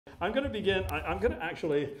I'm going to begin, I'm going to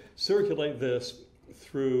actually circulate this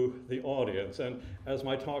through the audience, and as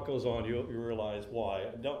my talk goes on, you realize why.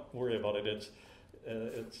 Don't worry about it.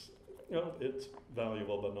 It's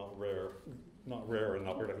valuable, but not rare. Not rare and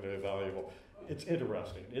not particularly valuable. It's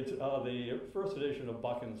interesting. It's the first edition of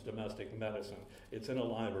Buchan's Domestic Medicine. It's in a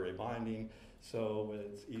library binding, so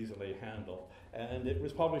it's easily handled. And it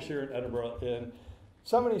was published here in Edinburgh in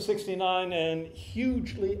 1769 and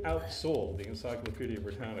hugely outsold the Encyclopedia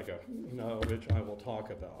Britannica, which I will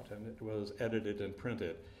talk about. And it was edited and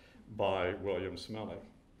printed by William Smellie.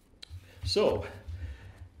 So,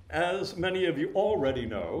 as many of you already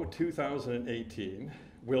know, 2018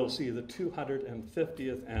 will see the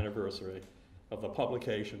 250th anniversary of the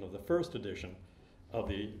publication of the first edition of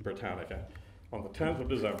the Britannica on the 10th of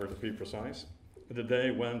December, to be precise, the day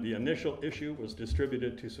when the initial issue was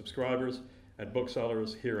distributed to subscribers at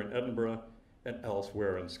booksellers here in Edinburgh and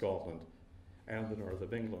elsewhere in Scotland and the north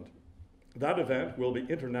of England. That event will be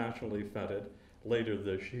internationally feted later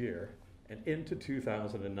this year and into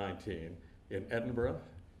 2019 in Edinburgh,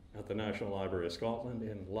 at the National Library of Scotland,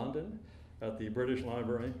 in London, at the British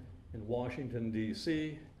Library, in Washington,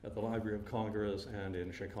 D.C., at the Library of Congress, and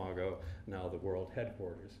in Chicago, now the world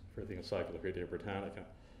headquarters for the Encyclopedia Britannica.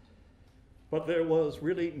 But there was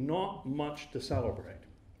really not much to celebrate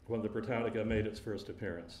when the Britannica made its first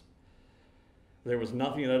appearance. There was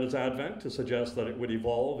nothing at its advent to suggest that it would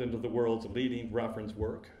evolve into the world's leading reference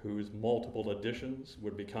work, whose multiple editions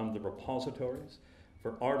would become the repositories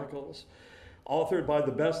for articles authored by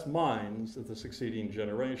the best minds of the succeeding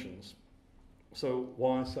generations. So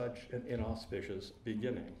why such an inauspicious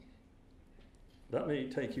beginning? Let me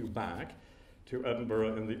take you back to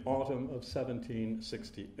Edinburgh in the autumn of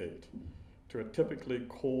 1768, to a typically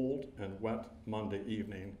cold and wet Monday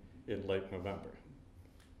evening in late November.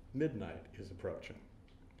 Midnight is approaching,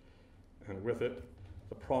 and with it,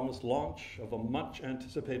 the promised launch of a much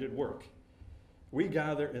anticipated work. We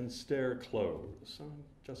gather in Stair Close,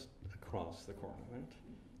 just across the corner,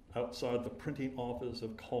 right? Outside the printing office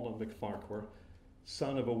of Colin MacFarquhar,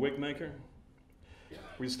 son of a wigmaker.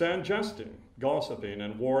 We stand jesting, gossiping,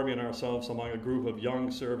 and warming ourselves among a group of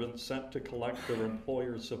young servants sent to collect their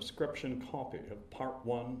employer's subscription copy of Part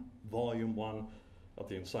 1, Volume 1 of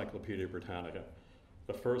the Encyclopedia Britannica,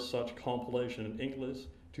 the first such compilation in English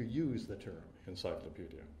to use the term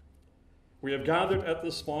encyclopedia. We have gathered at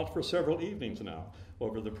this spot for several evenings now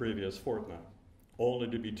over the previous fortnight, only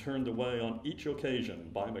to be turned away on each occasion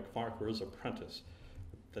by MacFarquhar's apprentice,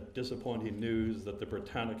 the disappointing news that the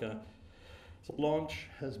Britannica's launch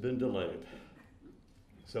has been delayed.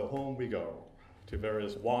 So home we go, to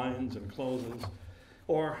various wines and closes,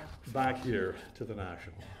 or back here to the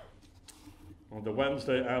National. On the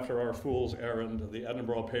Wednesday after our fool's errand, the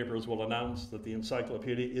Edinburgh papers will announce that the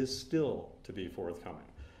encyclopedia is still to be forthcoming,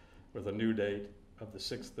 with a new date of the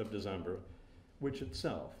 6th of December, which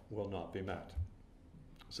itself will not be met.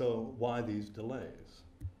 So why these delays?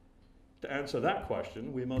 To answer that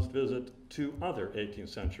question, we must visit two other 18th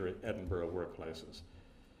century Edinburgh workplaces.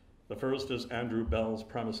 The first is Andrew Bell's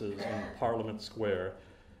premises in Parliament Square,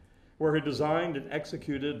 where he designed and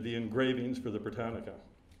executed the engravings for the Britannica.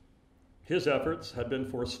 His efforts had been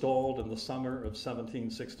forestalled in the summer of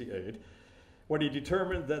 1768, when he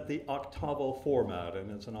determined that the octavo format,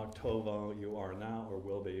 and it's an octavo you are now or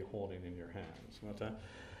will be holding in your hands,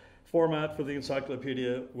 format for the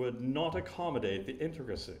encyclopedia would not accommodate the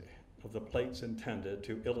intricacy of the plates intended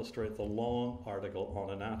to illustrate the long article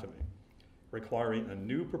on anatomy, requiring a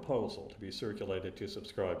new proposal to be circulated to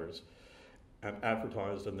subscribers and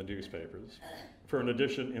advertised in the newspapers for an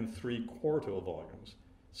edition in 3/4 volumes,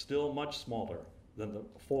 still much smaller than the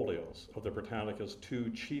folios of the Britannica's two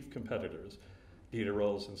chief competitors,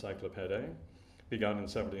 Diderot's Encyclopédie, begun in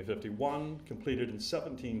 1751, completed in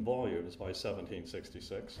 17 volumes by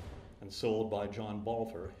 1766, and sold by John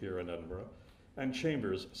Balfour here in Edinburgh, and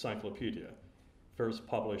Chambers' Cyclopedia, first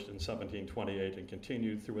published in 1728 and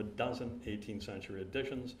continued through a dozen 18th century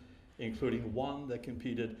editions, including one that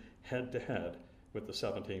competed head-to-head with the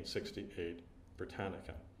 1768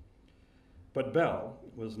 Britannica. But Bell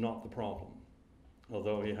was not the problem.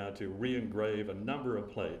 Although he had to re-engrave a number of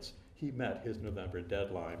plates, he met his November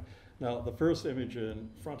deadline. Now, the first image in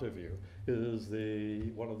front of you is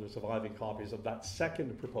one of the surviving copies of that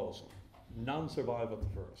second proposal. None survive of the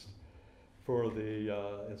first, for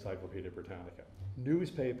the Encyclopedia Britannica.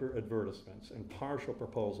 Newspaper advertisements and partial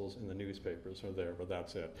proposals in the newspapers are there, but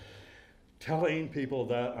that's it. Telling people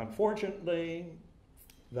that, unfortunately,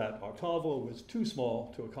 that octavo was too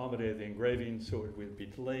small to accommodate the engraving, so it would be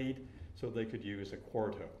delayed so they could use a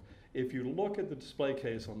quarto. If you look at the display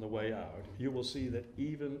case on the way out, you will see that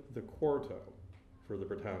even the quarto for the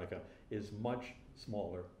Britannica is much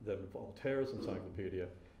smaller than Voltaire's encyclopedia,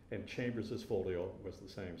 and Chambers's folio was the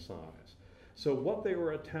same size. So what they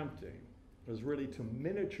were attempting was really to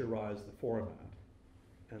miniaturize the format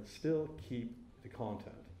and still keep the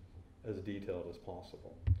content as detailed as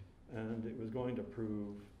possible. And it was going to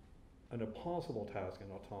prove an impossible task in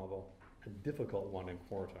octavo, a difficult one in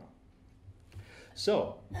quarto.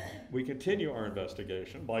 So we continue our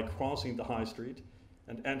investigation by crossing the High Street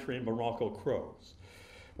and entering Morocco Crows,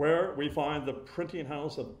 where we find the printing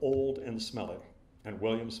house of Old and Smellie, and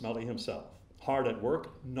William Smellie himself, hard at work,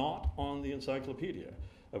 not on the encyclopedia,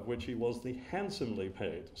 of which he was the handsomely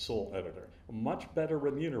paid sole editor, much better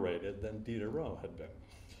remunerated than Diderot had been,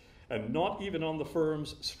 and not even on the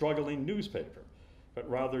firm's struggling newspaper, but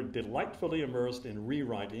rather delightfully immersed in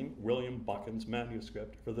rewriting William Buchan's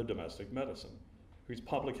manuscript for the Domestic Medicine, whose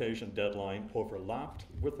publication deadline overlapped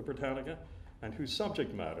with the Britannica, and whose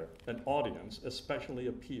subject matter and audience especially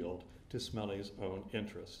appealed to Smellie's own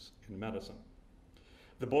interests in medicine.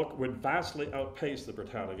 The book would vastly outpace the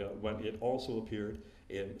Britannica when it also appeared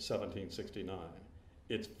in 1769.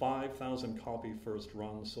 Its 5,000 copy first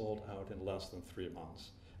run sold out in less than 3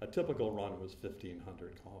 months. A typical run was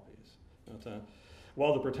 1,500 copies. But,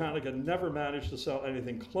 while the Britannica never managed to sell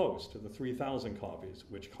anything close to the 3,000 copies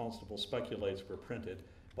which Constable speculates were printed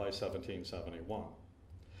by 1771.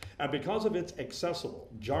 And because of its accessible,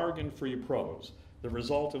 jargon-free prose, the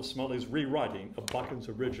result of Smellie's rewriting of Buchan's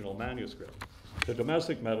original manuscript, the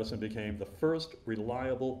Domestic Medicine became the first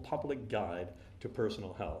reliable public guide to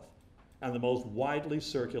personal health, and the most widely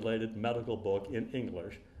circulated medical book in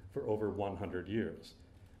English for over 100 years,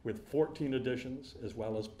 with 14 editions as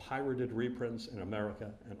well as pirated reprints in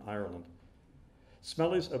America and Ireland.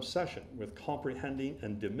 Smellie's obsession with comprehending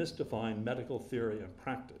and demystifying medical theory and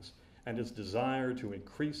practice, and his desire to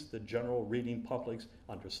increase the general reading public's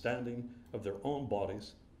understanding of their own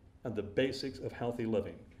bodies and the basics of healthy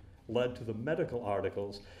living, led to the medical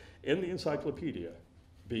articles in the encyclopedia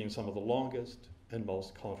being some of the longest and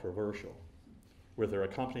most controversial, with their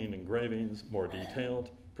accompanying engravings more detailed,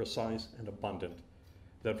 precise, and abundant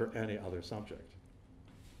than for any other subject.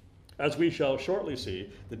 As we shall shortly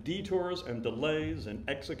see, the detours and delays in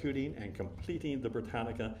executing and completing the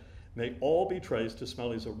Britannica may all be traced to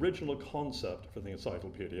Smellie's original concept for the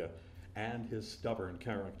encyclopedia and his stubborn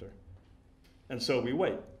character. And so we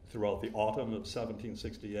wait throughout the autumn of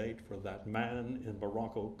 1768 for that man in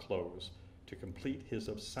Morocco clothes to complete his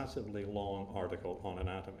obsessively long article on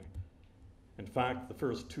anatomy. In fact, the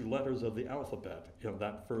first 2 letters of the alphabet in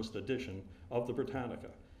that first edition of the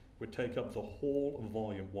Britannica would take up the whole of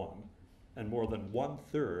Volume 1 and more than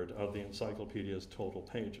 1/3 of the encyclopedia's total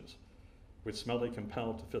pages, with Smellie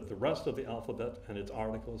compelled to fit the rest of the alphabet and its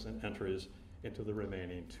articles and entries into the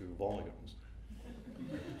remaining 2 volumes.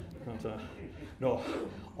 But, no,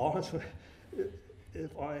 honestly,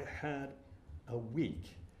 if I had a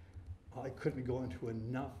week, I couldn't go into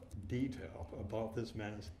enough detail about this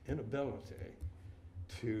man's inability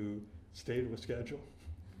to stay to a schedule,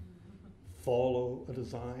 follow a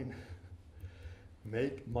design,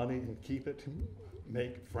 make money and keep it,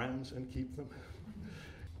 make friends and keep them.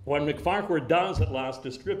 When MacFarquhar does at last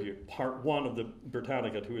distribute Part 1 of the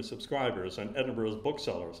Britannica to his subscribers and Edinburgh's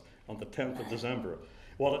booksellers on the 10th of December,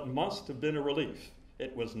 while it must have been a relief,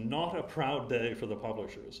 it was not a proud day for the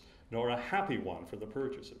publishers, nor a happy one for the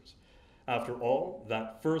purchasers. After all,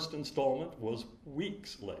 that first installment was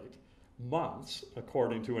weeks late, months,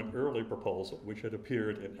 according to an early proposal which had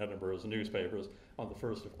appeared in Edinburgh's newspapers on the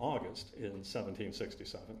 1st of August in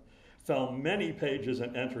 1767, fell many pages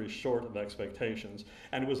and entries short of expectations,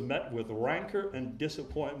 and was met with rancor and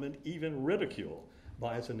disappointment, even ridicule,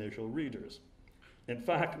 by its initial readers. In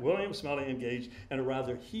fact, William Smellie engaged in a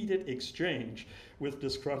rather heated exchange with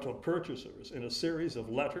disgruntled purchasers in a series of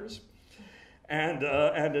letters and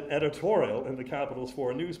an editorial in the capital's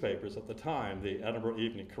 4 newspapers at the time, the Edinburgh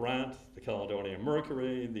Evening Courant, the Caledonian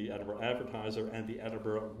Mercury, the Edinburgh Advertiser, and the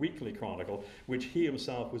Edinburgh Weekly Chronicle, which he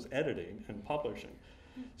himself was editing and publishing.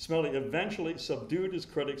 Smellie eventually subdued his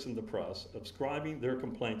critics in the press, ascribing their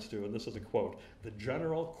complaints to, and this is a quote, the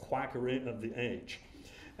general quackery of the age,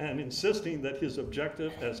 and insisting that his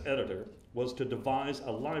objective as editor was to devise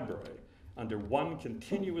a library under one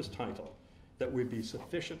continuous title that would be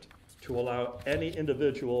sufficient to allow any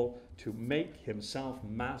individual to make himself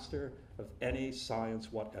master of any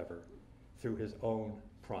science whatever through his own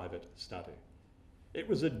private study. It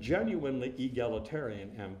was a genuinely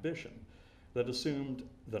egalitarian ambition that assumed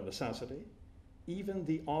the necessity, even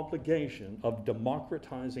the obligation, of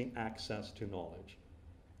democratizing access to knowledge,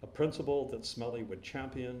 a principle that Smellie would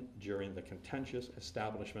champion during the contentious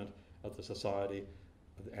establishment of the Society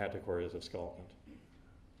of the Antiquaries of Scotland.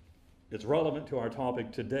 It's relevant to our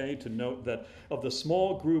topic today to note that of the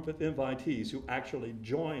small group of invitees who actually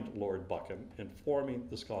joined Lord Buchan in forming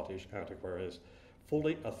the Scottish Antiquaries,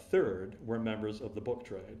 fully a third were members of the book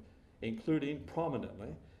trade, including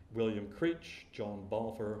prominently William Creech, John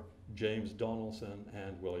Balfour, James Donaldson,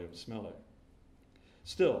 and William Smellie.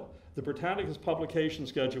 Still, the Britannica's publication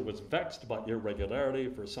schedule was vexed by irregularity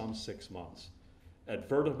for some 6 months.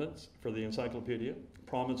 Advertisements for the encyclopedia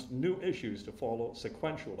promised new issues to follow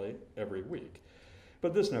sequentially every week,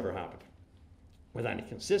 but this never happened, with any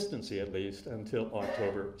consistency at least until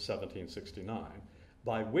October 1769,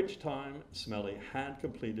 by which time Smellie had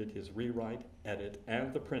completed his rewrite, edit,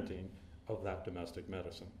 and the printing of that domestic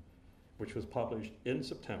medicine, which was published in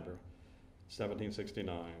September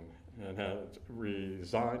 1769, and had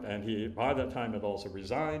resigned, and he by that time had also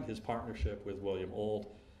resigned his partnership with William Auld,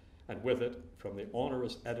 and with it from the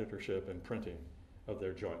onerous editorship and printing of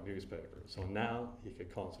their joint newspaper. So now he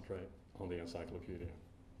could concentrate on the encyclopedia.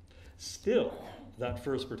 Still, that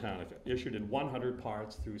first Britannica, issued in 100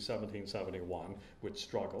 parts through 1771, which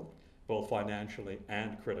struggled, both financially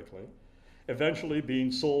and critically, eventually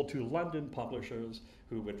being sold to London publishers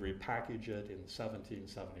who would repackage it in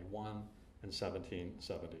 1771 and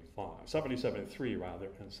 1773 rather,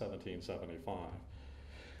 and 1775.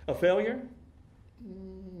 A failure?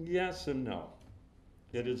 Yes and no.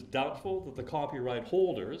 It is doubtful that the copyright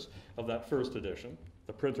holders of that first edition,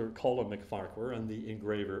 the printer Colin MacFarquhar and the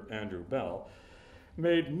engraver Andrew Bell,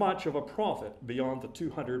 made much of a profit beyond the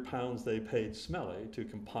 £200 they paid Smellie to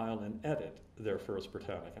compile and edit their first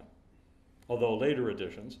Britannica. Although later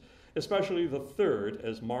editions, especially the third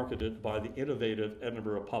as marketed by the innovative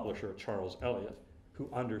Edinburgh publisher Charles Elliott,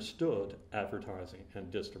 who understood advertising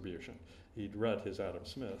and distribution, he'd read his Adam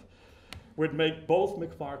Smith, would make both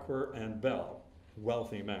MacFarquhar and Bell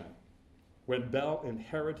wealthy men. When Bell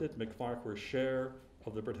inherited MacFarquhar's share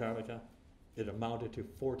of the Britannica, it amounted to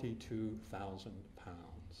 £42,000.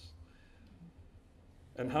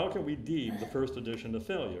 And how can we deem the first edition a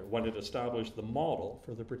failure when it established the model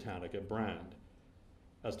for the Britannica brand?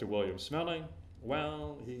 As to William Smellie,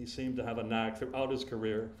 well, he seemed to have a knack throughout his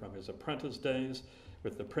career, from his apprentice days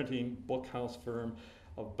with the printing bookhouse firm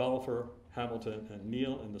of Balfour, Hamilton, and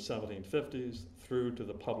Neal in the 1750s, through to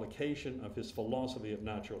the publication of his philosophy of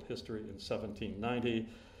natural history in 1790,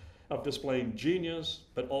 of displaying genius,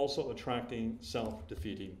 but also attracting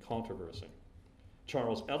self-defeating controversy.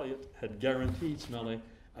 Charles Elliott had guaranteed Smellie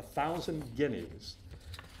 1,000 guineas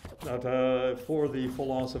for the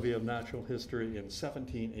philosophy of natural history in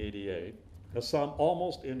 1788, a sum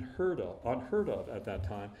almost unheard of at that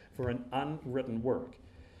time for an unwritten work.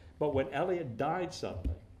 But when Elliott died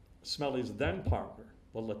suddenly, Smellie's then partner,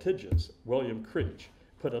 the litigious William Creech,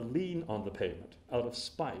 put a lien on the payment out of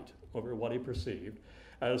spite over what he perceived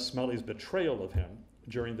as Smellie's betrayal of him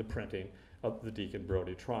during the printing of the Deacon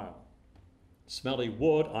Brodie trial. Smellie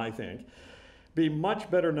would, I think, be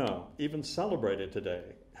much better known, even celebrated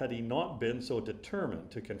today, had he not been so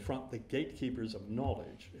determined to confront the gatekeepers of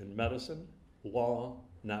knowledge in medicine, law,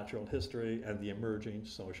 natural history, and the emerging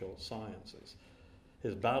social sciences.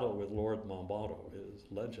 His battle with Lord Monboddo is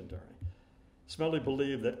legendary. Smellie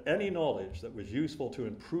believed that any knowledge that was useful to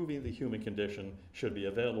improving the human condition should be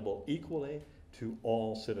available equally to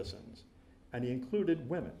all citizens, and he included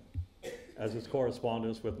women, as his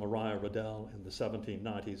correspondence with Maria Riddell in the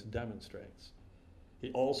 1790s demonstrates.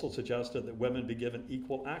 He also suggested that women be given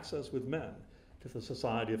equal access with men to the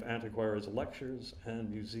Society of Antiquaries lectures and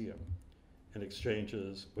museum, in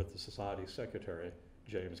exchanges with the Society's secretary,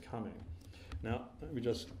 James Cumming. Now, let me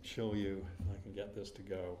just show you if I can get this to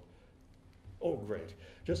go. Oh, great.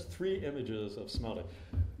 Just 3 images of Smellie.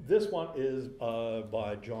 This one is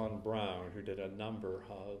by John Brown, who did a number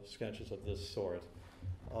of sketches of this sort,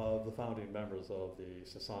 of the founding members of the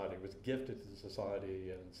Society. It was gifted to the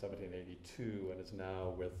Society in 1782 and is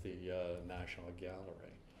now with the National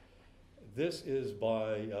Gallery. This is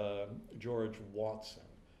by George Watson.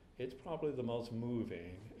 It's probably the most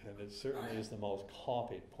moving, and it certainly is the most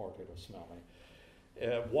copied portrait of Smellie.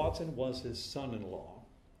 Watson was his son-in-law,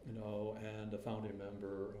 and a founding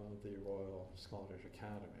member of the Royal Scottish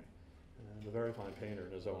Academy, and a very fine painter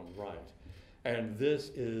in his own right. And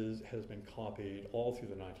this has been copied all through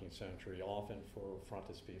the 19th century, often for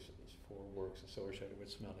frontispieces, for works associated with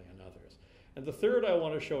Smellie and others. And the third I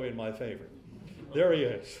want to show you my favorite. There he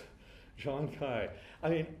is, John Kai. I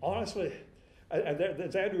mean, honestly, and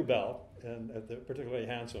there's Andrew Bell, and the particularly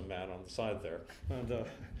handsome man on the side there,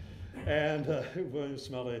 and William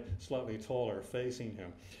Smellie, slightly taller, facing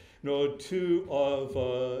him. Two of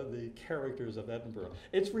the characters of Edinburgh.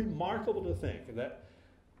 It's remarkable to think that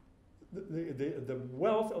the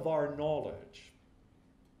wealth of our knowledge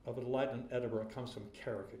of a delight in Edinburgh comes from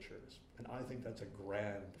caricatures, and I think that's a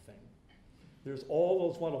grand thing. There's all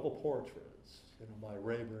those wonderful portraits, by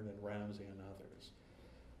Raeburn and Ramsay and others.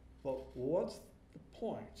 But what's the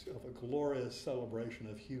point of a glorious celebration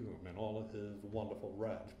of Hume and all of his wonderful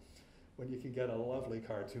red when you can get a lovely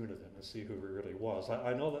cartoon of him and see who he really was?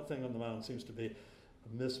 I know that thing on the mound seems to be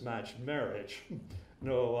a mismatched marriage,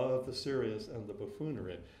 of the serious and the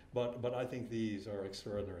buffoonery, but I think these are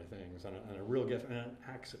extraordinary things and a real gift and an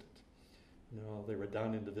accident. They were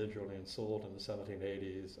done individually and sold in the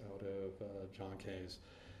 1780s out of John Kay's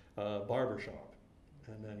barbershop,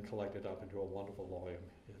 and then collected up into a wonderful volume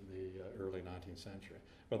in the early 19th century.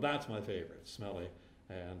 But that's my favorite, Smellie,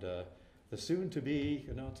 and the soon-to-be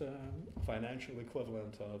financial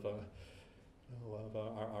equivalent of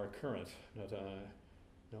our current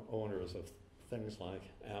owners of things like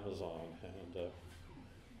Amazon and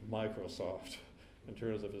Microsoft in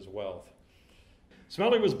terms of his wealth.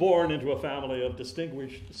 Smellie was born into a family of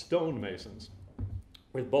distinguished stonemasons,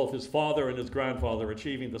 with both his father and his grandfather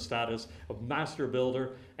achieving the status of master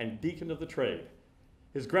builder and deacon of the trade.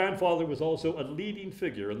 His grandfather was also a leading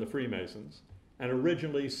figure in the Freemasons, an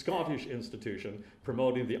originally Scottish institution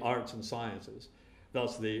promoting the arts and sciences,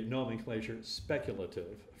 thus the nomenclature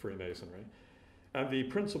speculative Freemasonry, and the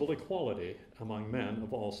principal equality among men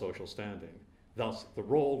of all social standing, thus the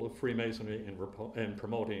role of Freemasonry in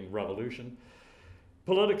promoting revolution,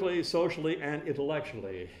 politically, socially, and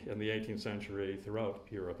intellectually in the 18th century throughout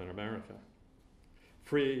Europe and America.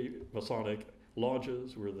 Free Masonic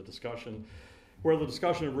lodges where the discussion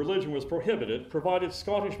of religion was prohibited provided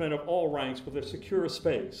Scottish men of all ranks with a secure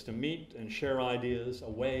space to meet and share ideas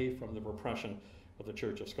away from the repression of the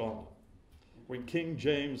Church of Scotland. When King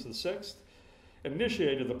James VI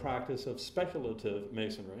initiated the practice of speculative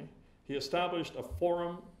masonry, he established a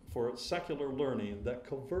forum for secular learning that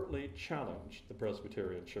covertly challenged the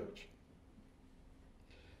Presbyterian Church.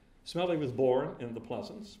 Smellie was born in the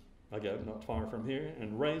Pleasance, again not far from here,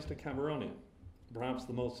 and raised a Cameronian, perhaps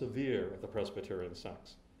the most severe of the Presbyterian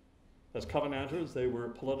sects. As Covenanters, they were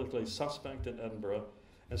politically suspect in Edinburgh,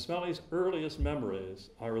 and Smellie's earliest memories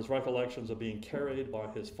are his recollections of being carried by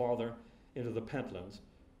his father into the Pentlands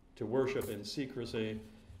to worship in secrecy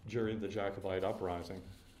during the Jacobite uprising.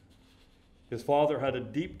 His father had a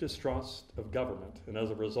deep distrust of government and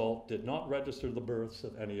as a result did not register the births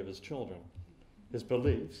of any of his children. His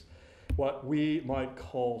beliefs, what we might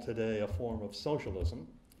call today a form of socialism,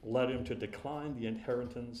 led him to decline the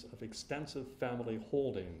inheritance of extensive family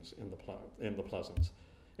holdings in the Pleasance,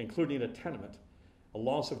 including a tenement, a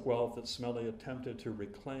loss of wealth that Smellie attempted to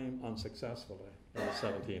reclaim unsuccessfully in the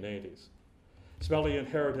 1780s. Smellie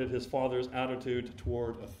inherited his father's attitude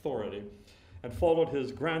toward authority and followed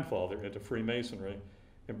his grandfather into Freemasonry,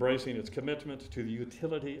 embracing its commitment to the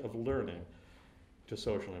utility of learning to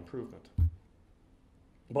social improvement.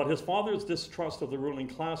 But his father's distrust of the ruling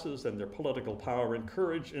classes and their political power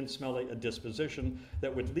encouraged in Smellie a disposition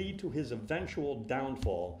that would lead to his eventual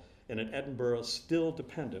downfall in an Edinburgh still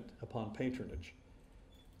dependent upon patronage.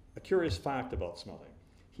 A curious fact about Smellie: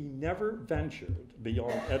 he never ventured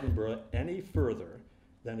beyond Edinburgh any further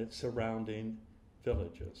than its surrounding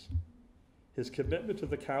villages. His commitment to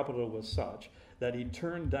the capital was such that he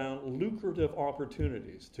turned down lucrative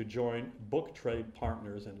opportunities to join book trade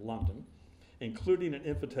partners in London, including an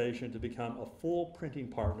invitation to become a full printing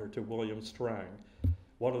partner to William Strang,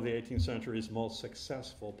 one of the 18th century's most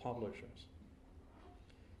successful publishers.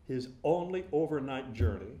 His only overnight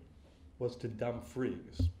journey was to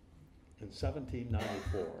Dumfries in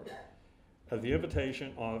 1794 at the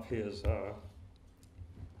invitation of his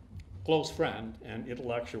close friend and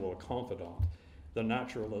intellectual confidant, the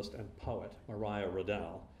naturalist and poet Maria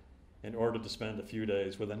Riddell, in order to spend a few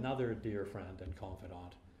days with another dear friend and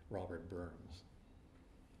confidant, Robert Burns.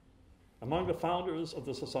 Among the founders of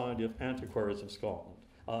the Society of Antiquaries of Scotland,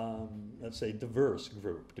 let's say diverse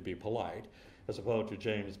group to be polite, as opposed to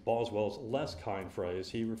James Boswell's less kind phrase,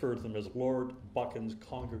 he referred to them as Lord Buchan's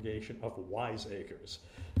Congregation of Wiseacres.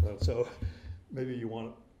 So maybe you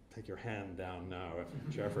want to take your hand down now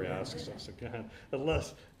if Jeffrey asks us again,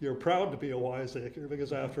 unless you're proud to be a wiseacre,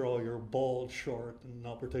 because after all, you're bald, short, and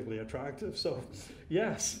not particularly attractive. So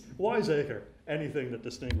yes, wiseacre, anything that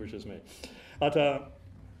distinguishes me.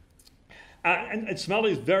 And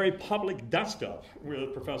Smellie's very public dust-up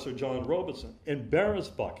with Professor John Robeson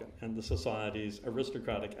embarrassed Buchan and the Society's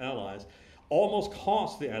aristocratic allies, almost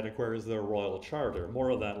cost the Antiquaries their royal charter. More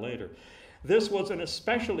of that later. This was an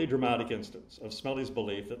especially dramatic instance of Smellie's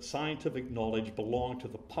belief that scientific knowledge belonged to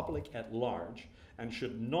the public at large and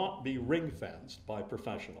should not be ring-fenced by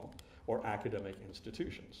professional or academic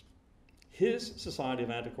institutions. His Society of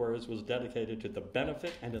Antiquaries was dedicated to the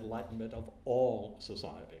benefit and enlightenment of all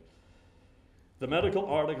society. The medical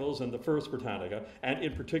articles in the First Britannica, and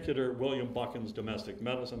in particular William Buchan's Domestic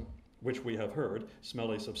Medicine, which we have heard,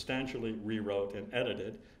 Smellie substantially rewrote and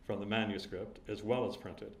edited from the manuscript as well as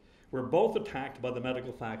printed, were both attacked by the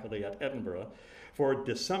medical faculty at Edinburgh for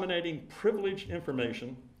disseminating privileged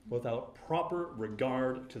information without proper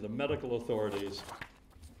regard to the medical authorities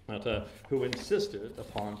who insisted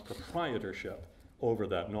upon proprietorship over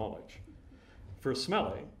that knowledge. For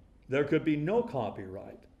Smellie, there could be no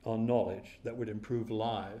copyright on knowledge that would improve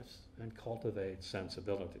lives and cultivate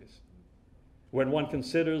sensibilities. When one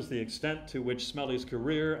considers the extent to which Smellie's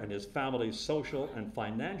career and his family's social and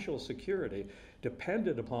financial security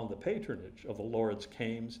depended upon the patronage of the Lords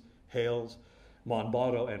Kames, Hales,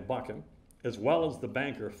 Monboddo, and Buchan, as well as the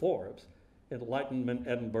banker Forbes, Enlightenment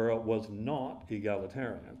Edinburgh was not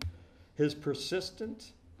egalitarian. His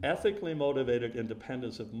persistent, ethically motivated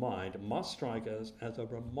independence of mind must strike us as a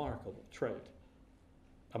remarkable trait.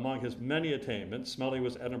 Among his many attainments, Smellie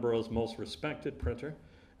was Edinburgh's most respected printer,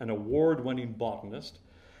 an award-winning botanist,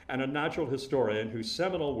 and a natural historian whose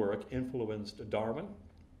seminal work influenced Darwin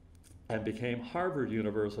and became Harvard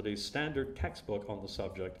University's standard textbook on the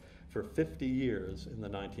subject for 50 years in the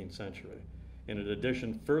 19th century, in an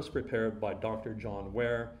edition first prepared by Dr. John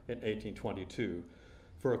Ware in 1822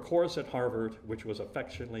 for a course at Harvard which was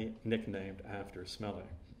affectionately nicknamed after Smellie.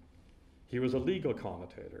 He was a legal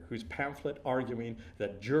commentator whose pamphlet arguing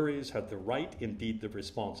that juries had the right, indeed the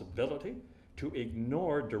responsibility, to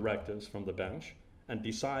ignore directives from the bench and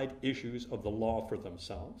decide issues of the law for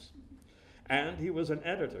themselves. And he was an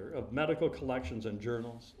editor of medical collections and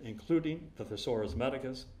journals, including the Thesaurus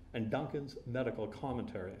Medicus and Duncan's medical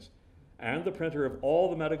commentaries, and the printer of all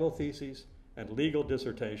the medical theses and legal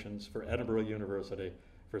dissertations for Edinburgh University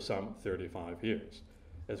for some 35 years,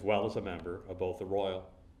 as well as a member of both the Royal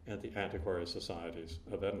and the Antiquary Societies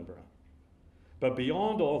of Edinburgh. But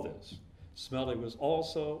beyond all this, Smellie was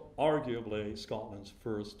also arguably Scotland's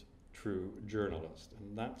first true journalist,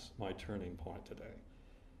 and that's my turning point today.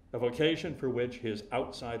 A vocation for which his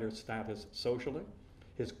outsider status socially,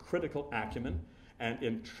 his critical acumen, and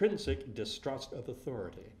intrinsic distrust of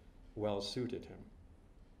authority well suited him.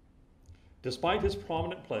 Despite his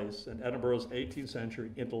prominent place in Edinburgh's 18th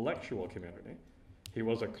century intellectual community, he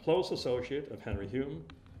was a close associate of Henry Hume,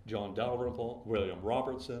 John Dalrymple, William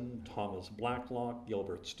Robertson, Thomas Blacklock,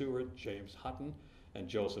 Gilbert Stuart, James Hutton, and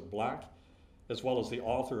Joseph Black, as well as the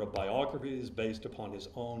author of biographies based upon his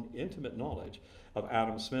own intimate knowledge of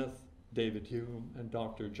Adam Smith, David Hume, and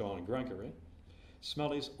Dr. John Gregory.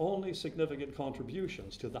 Smellie's only significant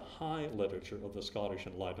contributions to the high literature of the Scottish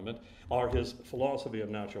Enlightenment are his Philosophy of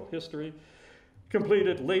Natural History,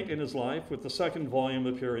 completed late in his life with the second volume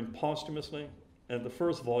appearing posthumously, and the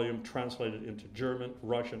first volume translated into German,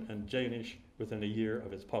 Russian, and Danish within a year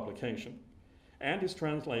of its publication, and his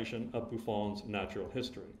translation of Buffon's Natural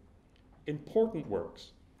History. Important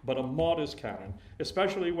works, but a modest canon,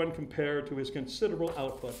 especially when compared to his considerable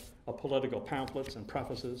output of political pamphlets and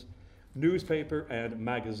prefaces, newspaper and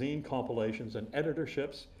magazine compilations and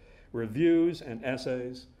editorships, reviews and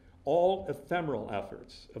essays, all ephemeral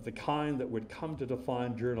efforts of the kind that would come to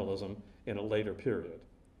define journalism in a later period.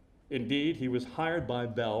 Indeed, he was hired by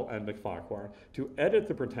Bell and Macfarquhar to edit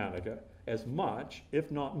the Britannica as much,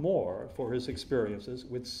 if not more, for his experiences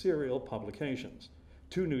with serial publications,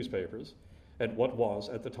 2 newspapers, and what was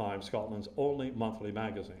at the time Scotland's only monthly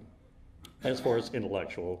magazine, as for its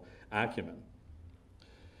intellectual acumen.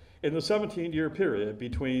 In the 17-year period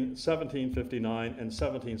between 1759 and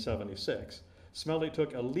 1776, Smellie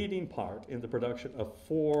took a leading part in the production of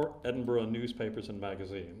 4 Edinburgh newspapers and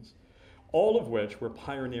magazines, all of which were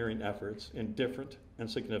pioneering efforts in different and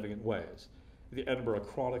significant ways. The Edinburgh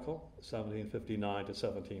Chronicle, 1759 to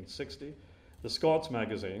 1760, the Scots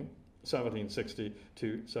Magazine, 1760 to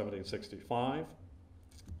 1765,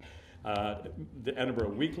 the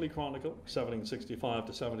Edinburgh Weekly Chronicle, 1765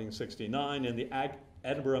 to 1769, and the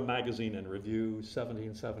Edinburgh Magazine and Review,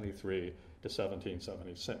 1773 to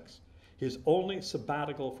 1776. His only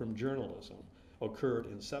sabbatical from journalism occurred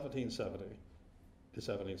in 1770 to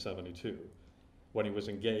 1772, when he was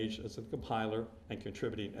engaged as a compiler and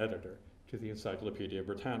contributing editor to the Encyclopedia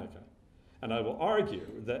Britannica. And I will argue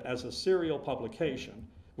that as a serial publication,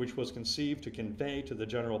 which was conceived to convey to the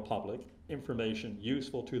general public information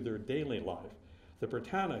useful to their daily life, the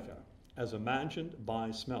Britannica, as imagined by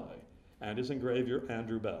Smellie and his engraver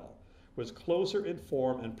Andrew Bell, was closer in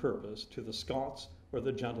form and purpose to the Scots or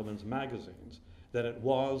the Gentleman's magazines than it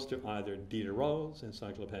was to either Diderot's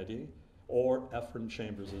Encyclopedia or Ephraim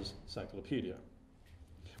Chambers' Encyclopedia.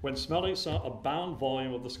 When Smellie saw a bound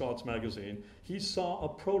volume of the Scots Magazine, he saw a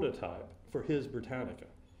prototype for his Britannica,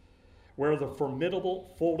 where the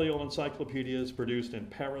formidable folio encyclopedias produced in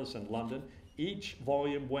Paris and London, each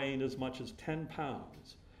volume weighing as much as 10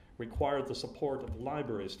 pounds, required the support of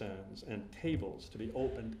library stands and tables to be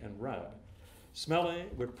opened and read.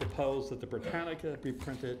 Smellie would propose that the Britannica be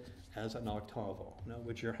printed as an octavo,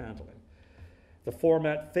 which you're handling. The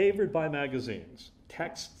format favored by magazines,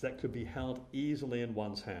 texts that could be held easily in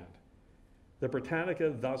one's hand. The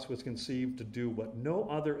Britannica thus was conceived to do what no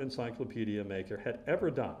other encyclopedia maker had ever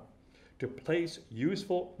done, to place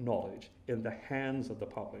useful knowledge in the hands of the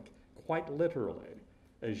public, quite literally,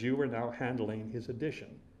 as you are now handling his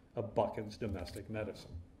edition of Buchan's Domestic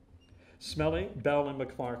Medicine. Smellie, Bell, and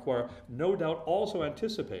MacFarquhar no doubt also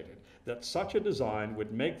anticipated that such a design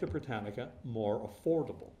would make the Britannica more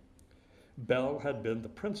affordable. Bell had been the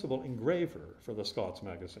principal engraver for the Scots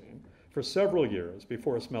Magazine for several years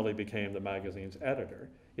before Smellie became the magazine's editor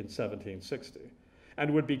in 1760,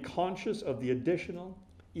 and would be conscious of the additional,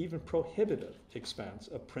 even prohibitive, expense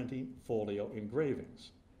of printing folio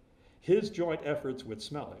engravings. His joint efforts with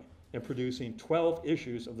Smellie in producing 12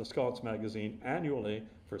 issues of the Scots Magazine annually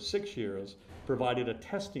for 6 years provided a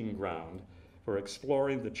testing ground for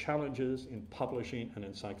exploring the challenges in publishing an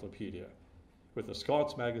encyclopedia, with the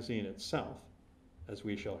Scots Magazine itself, as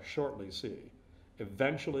we shall shortly see,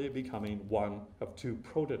 eventually becoming one of 2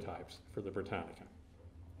 prototypes for the Britannica.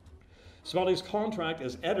 Smellie's contract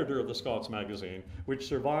as editor of the Scots Magazine, which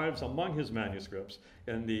survives among his manuscripts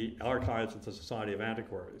in the archives of the Society of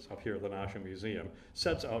Antiquaries up here at the National Museum,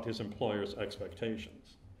 sets out his employer's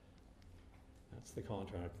expectations. That's the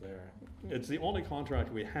contract there. It's the only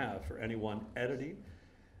contract we have for anyone editing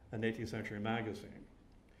an 18th century magazine.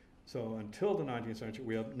 So until the 19th century,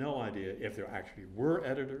 we have no idea if there actually were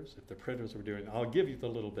editors, if the printers were doing it. I'll give you the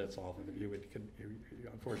little bits off of it. You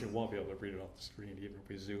unfortunately won't be able to read it off the screen, even if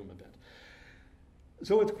we zoom a bit.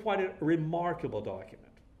 So it's quite a remarkable document.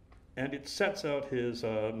 And it sets out his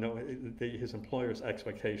employer's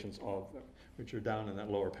expectations of them, which are down in that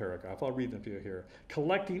lower paragraph. I'll read them to you here.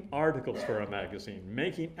 Collecting articles for a magazine,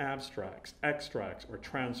 making abstracts, extracts, or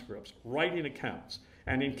transcripts, writing accounts,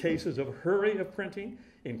 and in cases of hurry of printing,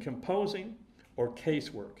 in composing or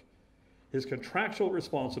casework. His contractual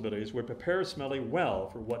responsibilities would prepare Smellie well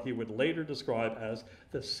for what he would later describe as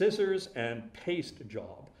the scissors and paste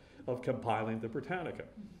job of compiling the Britannica.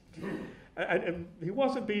 And he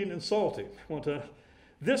wasn't being insulting.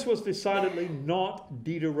 This was decidedly not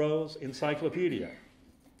Diderot's encyclopedia.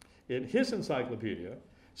 In his encyclopedia,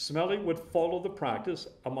 Smellie would follow the practice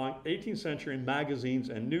among 18th century magazines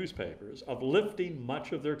and newspapers of lifting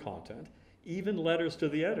much of their content, even letters to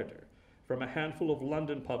the editor, from a handful of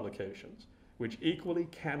London publications, which equally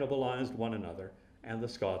cannibalized one another and the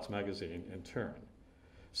Scots Magazine in turn.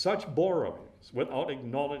 Such borrowings, without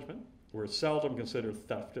acknowledgement, were seldom considered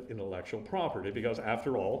theft of intellectual property because,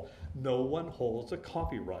 after all, no one holds a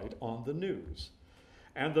copyright on the news.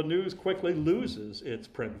 And the news quickly loses its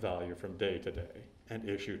print value from day to day and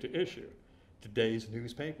issue to issue. Today's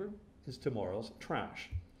newspaper is tomorrow's trash.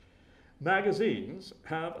 Magazines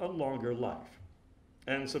have a longer life,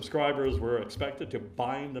 and subscribers were expected to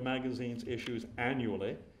bind the magazine's issues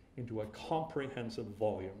annually into a comprehensive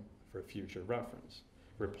volume for future reference,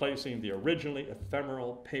 replacing the originally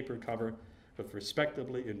ephemeral paper cover with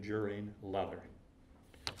respectively enduring leather.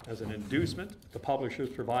 As an inducement, the publishers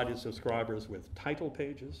provided subscribers with title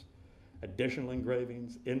pages, additional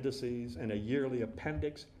engravings, indices, and a yearly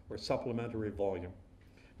appendix or supplementary volume,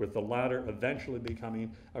 with the latter eventually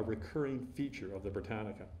becoming a recurring feature of the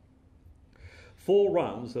Britannica. Full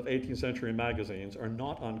runs of 18th century magazines are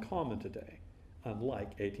not uncommon today,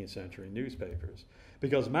 unlike 18th century newspapers,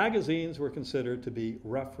 because magazines were considered to be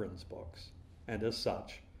reference books, and as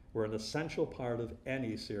such, were an essential part of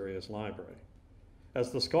any serious library.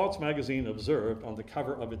 As the Scots Magazine observed on the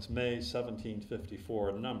cover of its May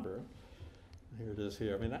 1754 number, here it is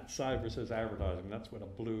here. I mean, that side says advertising. That's what a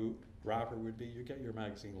blue wrapper would be. You get your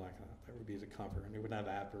magazine like that. That would be the cover. And it would have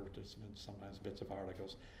advertisements, sometimes bits of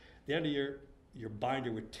articles. At the end of your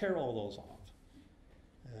binder would tear all those off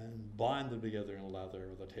and bind them together in leather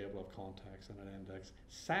with a table of contents and an index.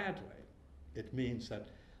 Sadly, it means that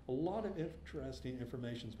a lot of interesting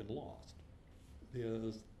information's been lost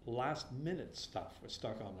because last-minute stuff was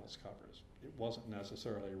stuck on those covers. It wasn't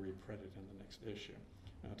necessarily reprinted in the next issue.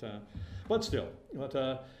 But still,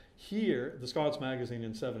 here, the Scots Magazine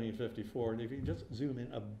in 1754, and if you just zoom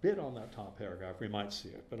in a bit on that top paragraph, we might see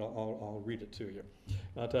it, but I'll read it to you.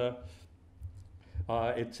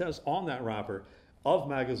 It says on that wrapper, of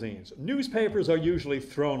magazines. Newspapers are usually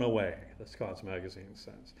thrown away, the Scots Magazine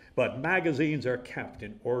says, but magazines are kept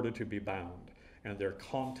in order to be bound, and their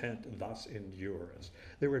content thus endures.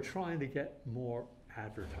 They were trying to get more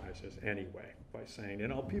advertisers anyway by saying, you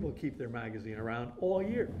know, people keep their magazine around all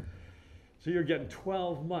year. So you're getting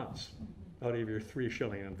 12 months out of your 3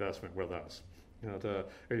 shilling investment with us, or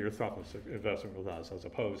your threepence investment with us, as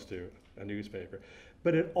opposed to a newspaper.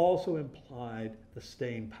 But it also implied the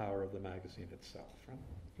staying power of the magazine itself.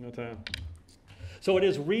 Right? So it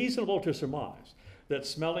is reasonable to surmise that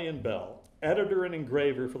Smellie and Bell, editor and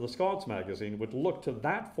engraver for the Scots Magazine, would look to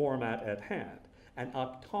that format at hand, an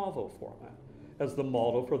octavo format, as the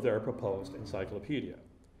model for their proposed encyclopedia.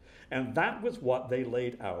 And that was what they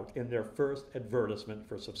laid out in their first advertisement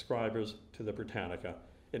for subscribers to the Britannica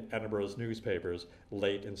in Edinburgh's newspapers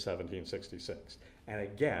late in 1766, and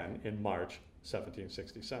again in March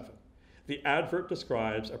 1767. The advert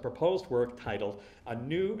describes a proposed work titled A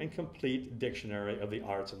New and Complete Dictionary of the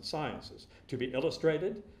Arts and Sciences, to be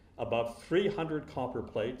illustrated above 300 copper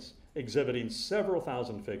plates exhibiting several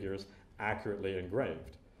thousand figures accurately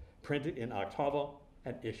engraved, printed in octavo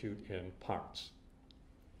and issued in parts.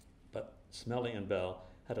 But Smellie and Bell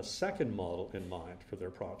had a second model in mind for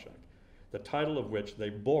their project, the title of which they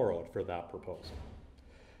borrowed for that proposal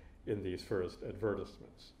in these first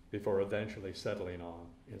advertisements, before eventually settling on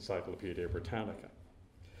Encyclopedia Britannica.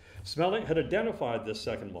 Smellie had identified this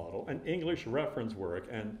second model, an English reference work,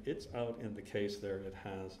 and it's out in the case there. It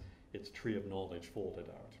has its tree of knowledge folded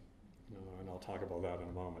out. And I'll talk about that in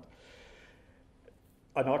a moment.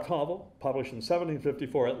 An octavo, published in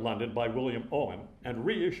 1754 at London by William Owen, and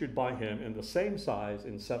reissued by him in the same size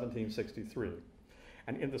in 1763.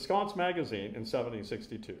 And in the Scots Magazine in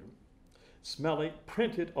 1762, Smellie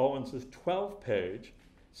printed Owens's 12-page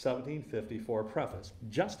 1754 preface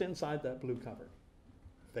just inside that blue cover,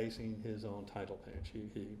 facing his own title page.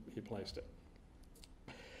 He placed it.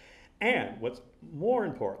 And what's more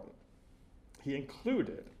important, he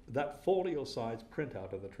included that folio-size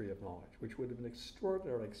printout of the Tree of Knowledge, which would have been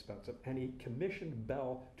extraordinarily expensive, and he commissioned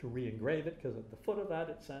Bell to re-engrave it, because at the foot of that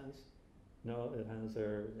it says, no, it has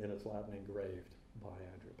there in its Latin engraved by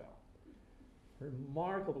Andrew Bell.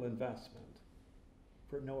 Remarkable investment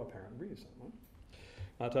for no apparent reason. Right?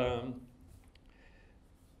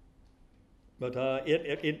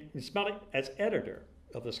 Smellie, as editor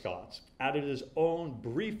of the Scots, added his own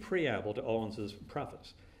brief preamble to Owens's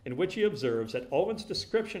preface, in which he observes that Owen's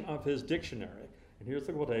description of his dictionary, and here's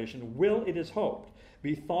the quotation, will, it is hoped,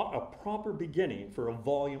 be thought a proper beginning for a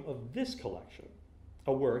volume of this collection,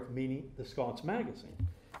 a work, meaning the Scots Magazine,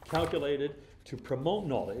 calculated to promote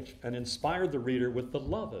knowledge and inspire the reader with the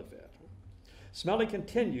love of it. Smellie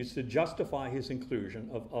continues to justify his inclusion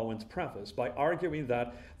of Owen's preface by arguing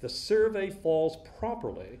that the survey falls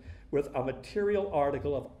properly with a material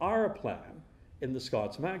article of our plan in the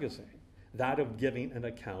Scots Magazine, that of giving an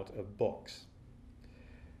account of books.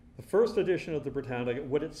 The first edition of the Britannica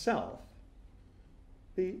would itself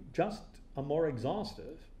be just a more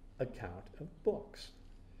exhaustive account of books,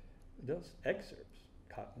 just excerpts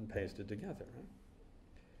cut and pasted together. Right?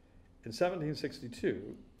 In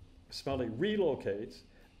 1762, Smellie relocates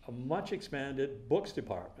a much expanded books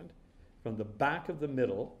department from the back to the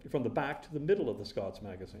middle of the Scots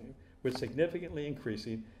Magazine, with significantly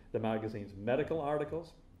increasing the magazine's medical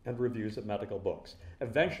articles and reviews of medical books,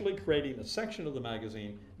 eventually creating a section of the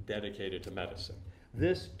magazine dedicated to medicine.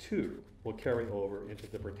 This, too, will carry over into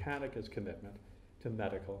the Britannica's commitment to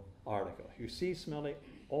medical articles. You see Smellie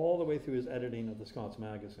all the way through his editing of the Scots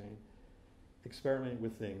Magazine, experimenting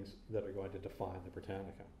with things that are going to define the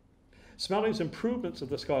Britannica. Smellie's improvements of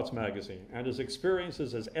the Scots Magazine and his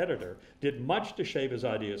experiences as editor did much to shape his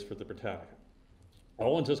ideas for the Britannica.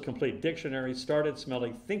 Owens's complete dictionary started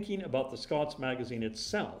Smellie thinking about the Scots Magazine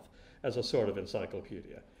itself as a sort of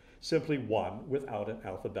encyclopedia, simply one without an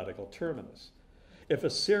alphabetical terminus. If a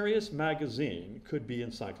serious magazine could be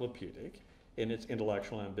encyclopedic in its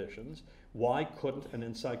intellectual ambitions, why couldn't an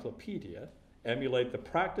encyclopedia emulate the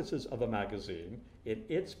practices of a magazine in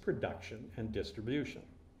its production and distribution?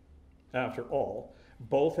 After all,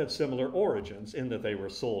 both had similar origins in that they were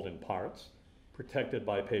sold in parts, protected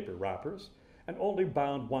by paper wrappers, and only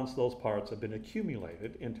bound once those parts have been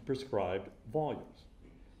accumulated into prescribed volumes.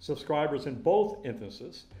 Subscribers in both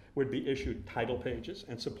instances would be issued title pages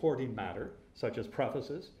and supporting matter, such as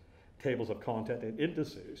prefaces, tables of content, and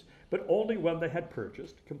indices, but only when they had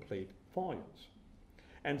purchased complete volumes.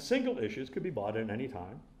 And single issues could be bought at any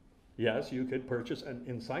time. Yes, you could purchase an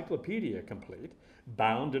encyclopedia complete,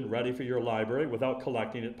 bound and ready for your library without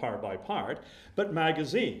collecting it part by part, but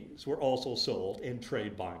magazines were also sold in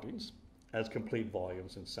trade bindings as complete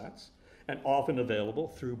volumes and sets, and often available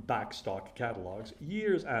through backstock catalogues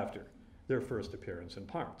years after their first appearance in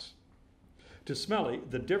parts. To Smellie,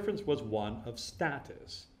 the difference was one of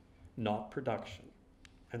status, not production,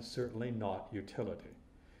 and certainly not utility.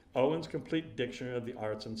 Owen's complete Dictionary of the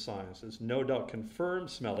Arts and Sciences no doubt confirmed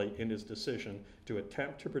Smellie in his decision to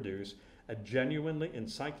attempt to produce a genuinely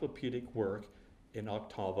encyclopedic work in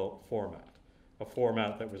octavo format, a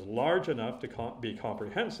format that was large enough to be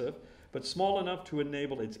comprehensive, but small enough to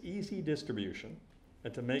enable its easy distribution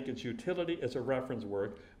and to make its utility as a reference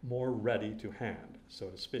work more ready to hand, so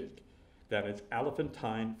to speak, than its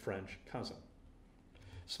elephantine French cousin.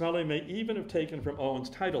 Smellie may even have taken from Owen's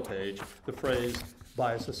title page the phrase,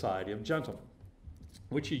 by a society of gentlemen,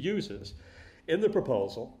 which he uses in the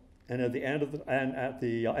proposal and at the end of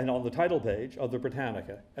and on the title page of the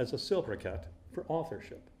Britannica as a sobriquet for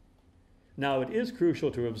authorship. Now, it is crucial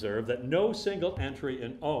to observe that no single entry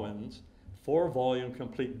in Owen's 4-volume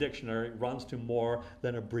complete dictionary runs to more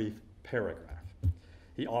than a brief paragraph.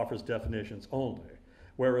 He offers definitions only,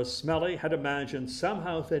 whereas Smellie had imagined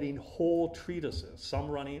somehow fitting whole treatises, some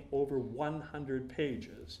running over 100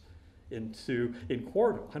 pages,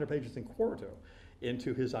 100 pages in quarto,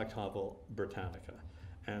 into his Octavo Britannica.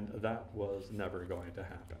 And that was never going to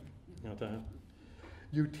happen.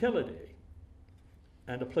 Utility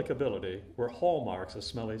and applicability were hallmarks of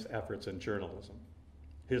Smellie's efforts in journalism.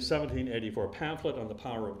 His 1784 pamphlet on the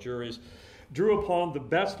power of juries drew upon the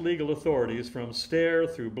best legal authorities from Stair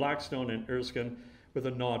through Blackstone and Erskine with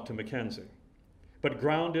a nod to Mackenzie, but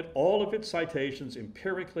grounded all of its citations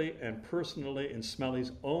empirically and personally in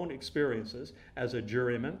Smellie's own experiences as a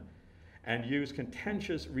juryman, and used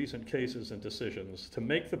contentious recent cases and decisions to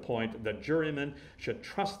make the point that jurymen should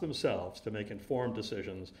trust themselves to make informed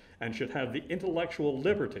decisions and should have the intellectual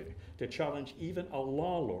liberty to challenge even a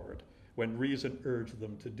law lord when reason urged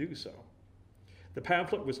them to do so. The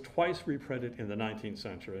pamphlet was twice reprinted in the 19th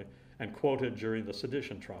century and quoted during the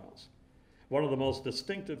sedition trials. One of the most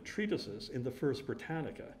distinctive treatises in the First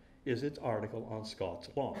Britannica is its article on Scots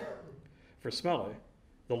law. For Smellie,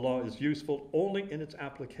 the law is useful only in its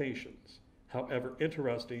applications, however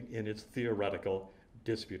interesting in its theoretical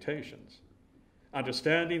disputations.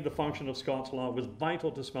 Understanding the function of Scots law was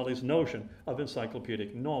vital to Smellie's notion of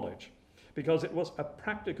encyclopedic knowledge, because it was a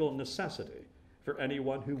practical necessity for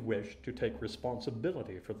anyone who wished to take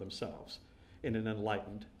responsibility for themselves in an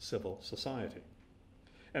enlightened civil society.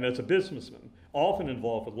 And as a businessman, often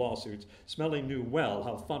involved with lawsuits, Smellie knew well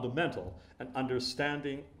how fundamental an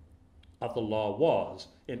understanding of the law was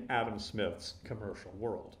in Adam Smith's commercial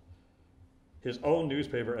world. His own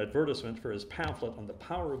newspaper advertisement for his pamphlet on the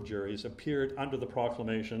power of juries appeared under the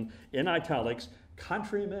proclamation, in italics,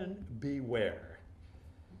 "Countrymen beware."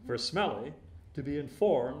 For Smellie, to be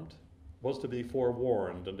informed was to be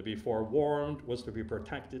forewarned, and to be forewarned was to be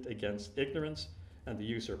protected against ignorance and the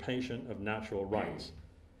usurpation of natural rights.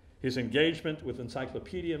 His engagement with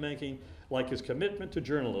encyclopedia making, like his commitment to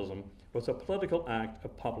journalism, was a political act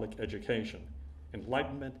of public education,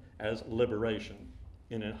 enlightenment as liberation,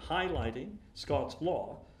 and in highlighting Scots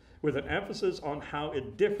law with an emphasis on how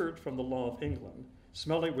it differed from the law of England.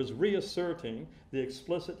 Smellie was reasserting the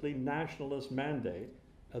explicitly nationalist mandate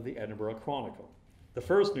of the Edinburgh Chronicle, the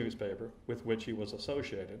first newspaper with which he was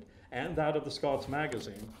associated, and that of the Scots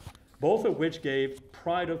Magazine, both of which gave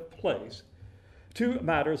pride of place to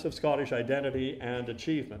matters of Scottish identity and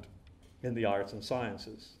achievement in the arts and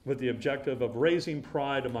sciences, with the objective of raising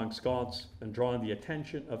pride among Scots and drawing the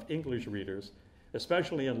attention of English readers,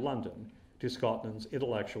 especially in London, to Scotland's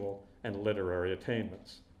intellectual and literary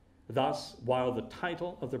attainments. Thus, while the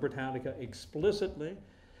title of the Britannica explicitly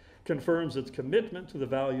confirms its commitment to the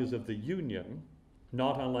values of the Union,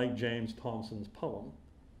 not unlike James Thomson's poem,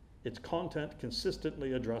 its content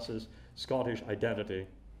consistently addresses Scottish identity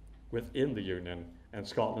within the Union and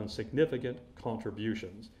Scotland's significant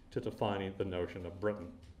contributions to defining the notion of Britain.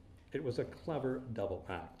 It was a clever double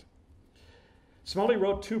act. Smellie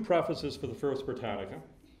wrote 2 prefaces for the First Britannica,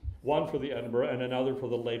 one for the Edinburgh and another for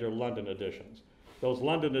the later London editions. Those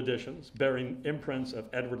London editions, bearing imprints of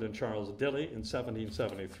Edward and Charles DLitt in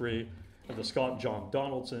 1773 and the Scot John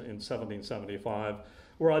Donaldson in 1775,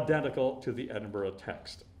 were identical to the Edinburgh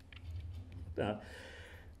text.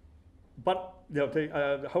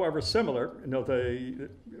 However similar,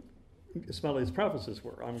 Smellie's prefaces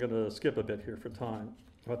were. I'm going to skip a bit here for time.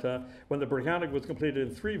 But when the Britannica was completed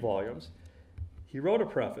in 3 volumes, he wrote a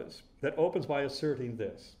preface that opens by asserting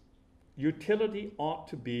this: utility ought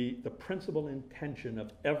to be the principal intention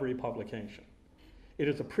of every publication. It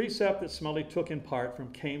is a precept that Smellie took in part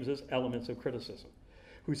from Kames's Elements of Criticism,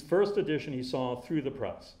 whose first edition he saw through the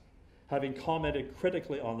press, having commented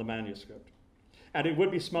critically on the manuscript. And it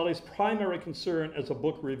would be Smellie's primary concern as a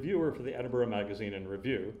book reviewer for the Edinburgh Magazine and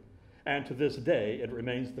Review. And to this day, it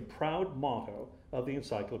remains the proud motto of the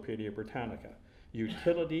Encyclopedia Britannica.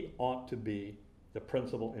 Utility ought to be the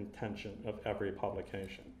principal intention of every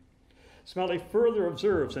publication. Smellie further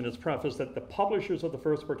observes in his preface that the publishers of the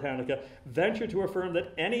First Britannica venture to affirm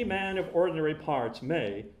that any man of ordinary parts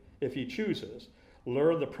may, if he chooses,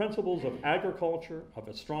 learn the principles of agriculture, of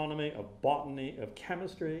astronomy, of botany, of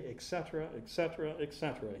chemistry, etc., etc.,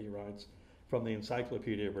 etc., he writes, from the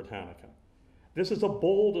Encyclopedia Britannica. This is a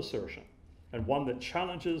bold assertion, and one that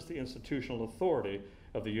challenges the institutional authority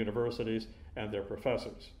of the universities and their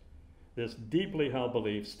professors. This deeply held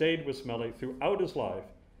belief stayed with Smellie throughout his life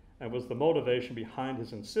and was the motivation behind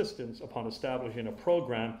his insistence upon establishing a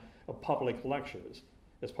program of public lectures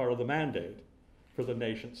as part of the mandate for the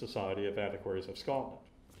National Society of Antiquaries of Scotland.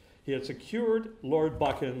 He had secured Lord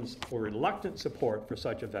Buchan's reluctant support for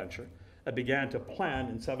such a venture and began to plan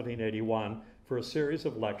in 1781 for a series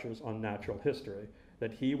of lectures on natural history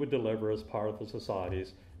that he would deliver as part of the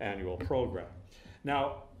Society's annual program.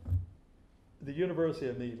 Now, the university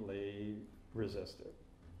immediately resisted.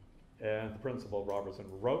 And the principal, Robertson,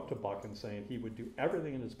 wrote to Buchan saying he would do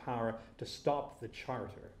everything in his power to stop the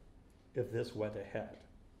charter if this went ahead.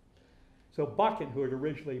 So Buchan, who had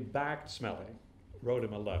originally backed Smellie, wrote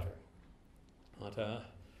him a letter.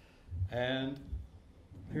 And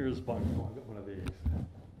here's Buchan. Oh, I've got one of these.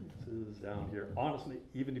 This is down here. Honestly,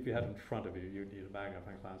 even if you had it in front of you, you'd need a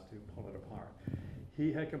magnifying glass to pull it apart.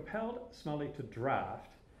 He had compelled Smellie to draft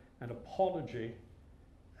an apology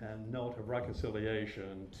and note of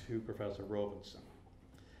reconciliation to Professor Robinson.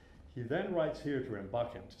 He then writes here to him,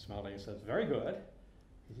 Buchan, to Smellie, and says, very good,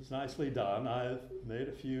 this is nicely done, I've made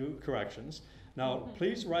a few corrections. Now,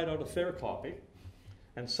 please write out a fair copy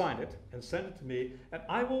and sign it and send it to me, and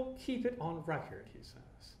I will keep it on record, he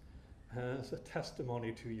says, as a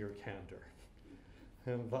testimony to your candor.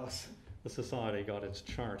 And thus, the Society got its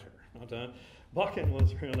charter. Buchan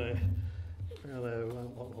was really,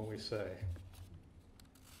 what will we say?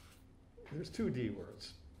 There's two D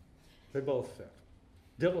words. They both fit.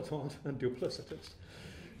 Dilettante and duplicitous.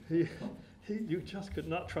 You just could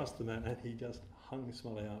not trust the man, and he just hung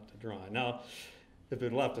Smellie out to dry. Now, if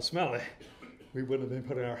it left to Smellie, we wouldn't have been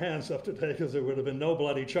putting our hands up today because there would have been no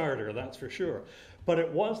bloody charter, that's for sure. But it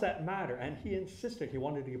was that matter, and he insisted he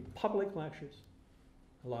wanted to give public lectures,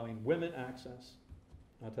 allowing women access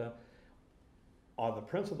on the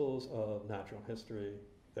principles of natural history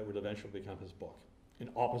that would eventually become his book, in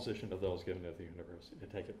opposition to those given at the university, to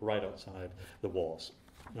take it right outside the walls.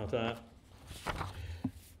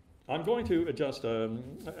 I'm going to just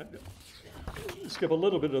skip a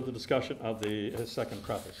little bit of the discussion of his second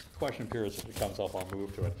preface. The question appears if it comes up, I'll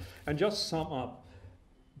move to it. And just sum up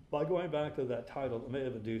by going back to that title that may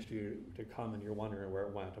have induced you to come and you're wondering where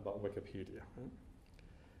it went about Wikipedia. Right?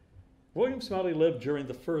 William Smellie lived during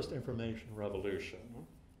the first information revolution.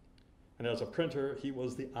 And as a printer, he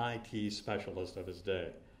was the IT specialist of his day.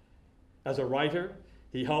 As a writer,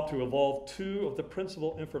 he helped to evolve two of the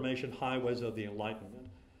principal information highways of the Enlightenment,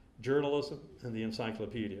 journalism and the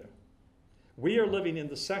encyclopedia. We are living in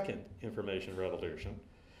the second information revolution,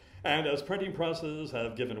 and as printing presses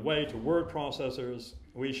have given way to word processors,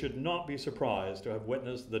 we should not be surprised to have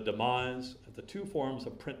witnessed the demise of the two forms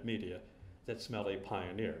of print media that Smellie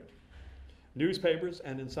pioneered. Newspapers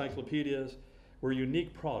and encyclopedias were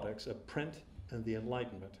unique products of print and the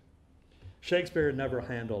Enlightenment. Shakespeare never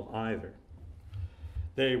handled either.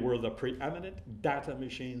 They were the preeminent data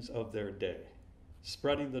machines of their day,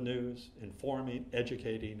 spreading the news, informing,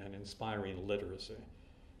 educating, and inspiring literacy.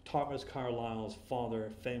 Thomas Carlyle's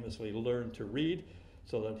father famously learned to read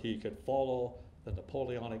so that he could follow the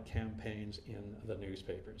Napoleonic campaigns in the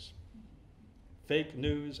newspapers. Fake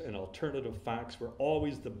news and alternative facts were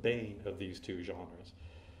always the bane of these two genres.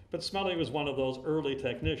 But Smellie was one of those early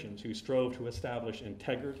technicians who strove to establish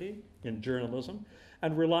integrity in journalism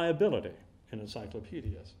and reliability in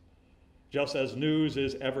encyclopedias. Just as news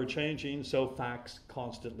is ever-changing, so facts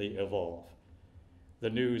constantly evolve. The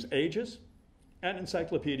news ages, and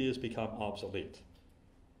encyclopedias become obsolete.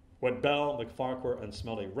 What Bell, MacFarquhar, and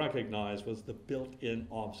Smellie recognized was the built-in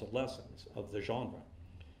obsolescence of the genre.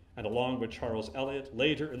 And along with Charles Eliot,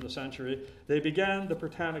 later in the century, they began the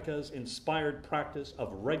Britannica's inspired practice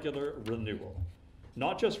of regular renewal.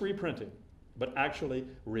 Not just reprinting, but actually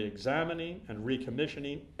re-examining and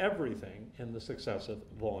recommissioning everything in the successive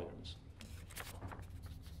volumes.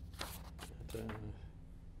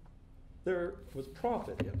 There was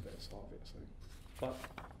profit in this, obviously, but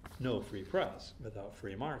no free press without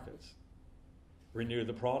free markets. Renew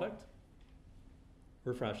the product,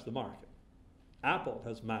 refresh the market. Apple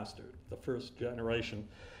has mastered the first generation,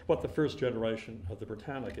 what the first generation of the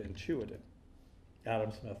Britannica intuited.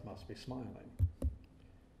 Adam Smith must be smiling.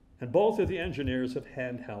 And both are the engineers of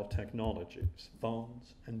handheld technologies,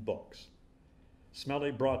 phones and books.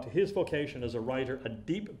 Smellie brought to his vocation as a writer a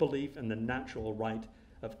deep belief in the natural right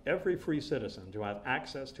of every free citizen to have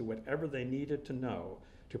access to whatever they needed to know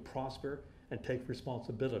to prosper and take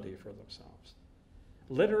responsibility for themselves.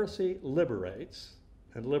 Literacy liberates,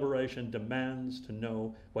 and liberation demands to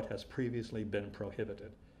know what has previously been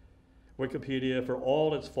prohibited. Wikipedia, for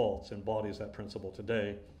all its faults, embodies that principle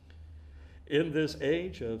today. In this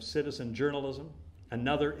age of citizen journalism,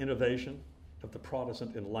 another innovation of the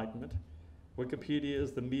Protestant Enlightenment, Wikipedia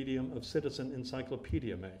is the medium of citizen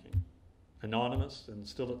encyclopedia making. Anonymous and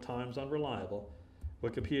still at times unreliable,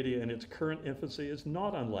 Wikipedia in its current infancy is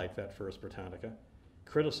not unlike that first Britannica,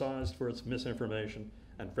 criticized for its misinformation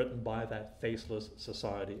and written by that faceless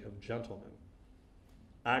society of gentlemen.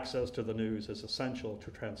 Access to the news is essential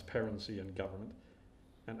to transparency in government,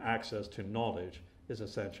 and access to knowledge is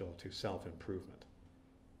essential to self-improvement.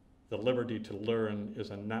 The liberty to learn is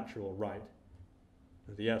a natural right,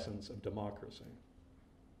 the essence of democracy.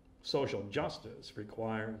 Social justice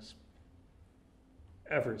requires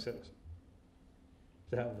every citizen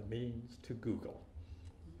to have the means to Google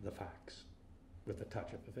the facts with the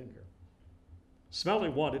touch of a finger.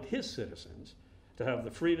 Smellie wanted his citizens to have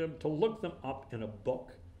the freedom to look them up in a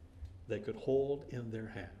book they could hold in their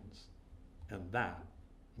hands, and that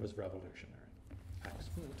was revolutionary. Thanks.